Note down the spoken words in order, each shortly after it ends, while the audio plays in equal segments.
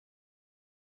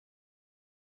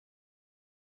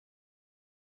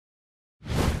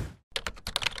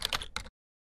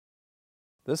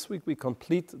This week we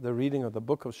complete the reading of the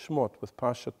book of Shemot with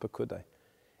Parshat Pekudei.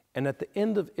 And at the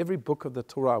end of every book of the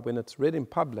Torah, when it's read in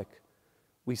public,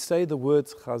 we say the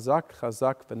words chazak,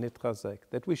 chazak, v'nitchazek,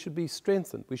 that we should be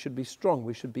strengthened, we should be strong,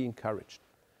 we should be encouraged.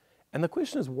 And the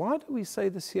question is, why do we say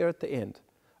this here at the end?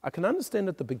 I can understand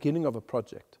at the beginning of a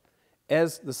project,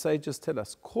 as the sages tell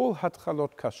us, kol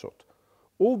hatchalot kashot.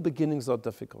 All beginnings are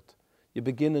difficult. You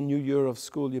begin a new year of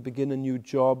school, you begin a new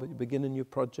job, you begin a new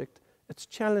project. It's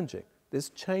challenging. There's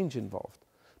change involved.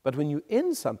 But when you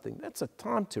end something, that's a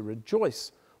time to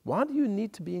rejoice. Why do you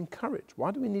need to be encouraged?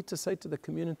 Why do we need to say to the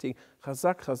community,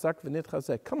 chazak, chazak, v'net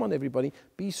chazak? Come on, everybody,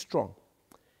 be strong.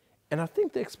 And I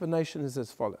think the explanation is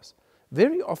as follows.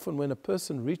 Very often when a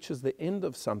person reaches the end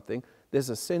of something, there's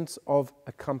a sense of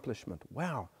accomplishment.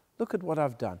 Wow, look at what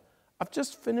I've done. I've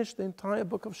just finished the entire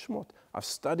book of Shemot. I've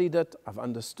studied it, I've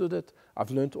understood it,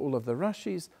 I've learned all of the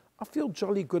Rashis. I feel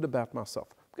jolly good about myself.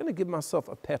 I'm going to give myself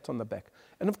a pat on the back.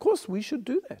 And of course, we should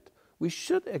do that. We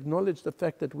should acknowledge the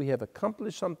fact that we have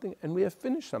accomplished something and we have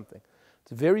finished something.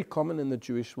 It's very common in the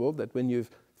Jewish world that when you've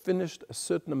finished a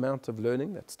certain amount of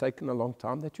learning that's taken a long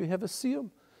time, that you have a siyum,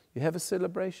 you have a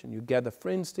celebration. You gather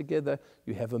friends together,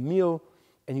 you have a meal,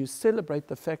 and you celebrate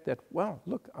the fact that, wow,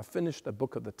 look, I finished a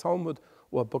book of the Talmud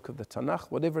or a book of the Tanakh,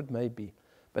 whatever it may be.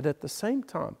 But at the same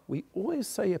time, we always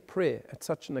say a prayer at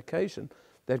such an occasion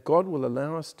that God will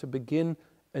allow us to begin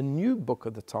a new book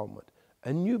of the Talmud,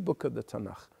 a new book of the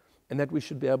Tanakh, and that we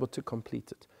should be able to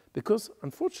complete it. Because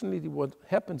unfortunately what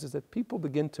happens is that people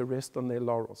begin to rest on their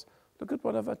laurels. Look at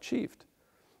what I've achieved.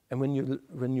 And when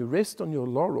you rest on your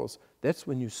laurels, that's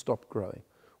when you stop growing.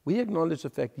 We acknowledge the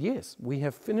fact, yes, we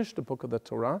have finished the book of the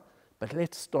Torah, but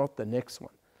let's start the next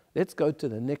one. Let's go to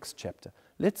the next chapter.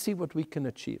 Let's see what we can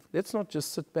achieve. Let's not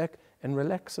just sit back and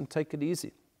relax and take it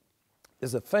easy.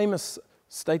 There's a famous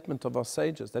statement of our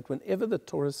sages that whenever the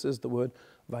Torah says the word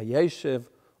vayeshev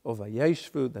or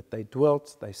vayeshvu, that they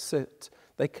dwelt, they sit,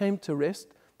 they came to rest,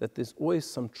 that there's always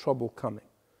some trouble coming.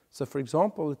 So for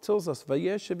example, it tells us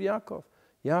vayeshev Yaakov.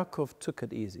 Yaakov took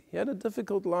it easy. He had a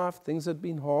difficult life, things had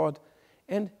been hard,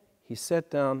 and he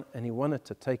sat down and he wanted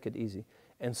to take it easy.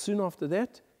 And soon after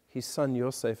that, his son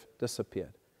Yosef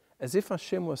disappeared. As if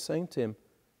Hashem was saying to him,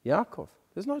 Yaakov,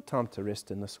 there's no time to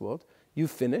rest in this world.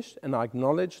 You've finished, and I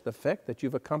acknowledge the fact that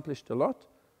you've accomplished a lot,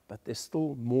 but there's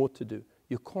still more to do.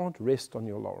 You can't rest on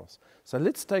your laurels. So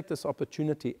let's take this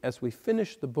opportunity as we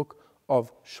finish the book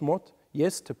of Shemot,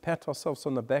 yes, to pat ourselves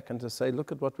on the back and to say,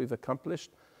 look at what we've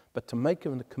accomplished, but to make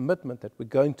a commitment that we're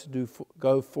going to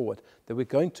go forward, that we're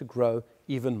going to grow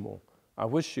even more. I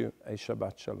wish you a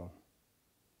Shabbat Shalom.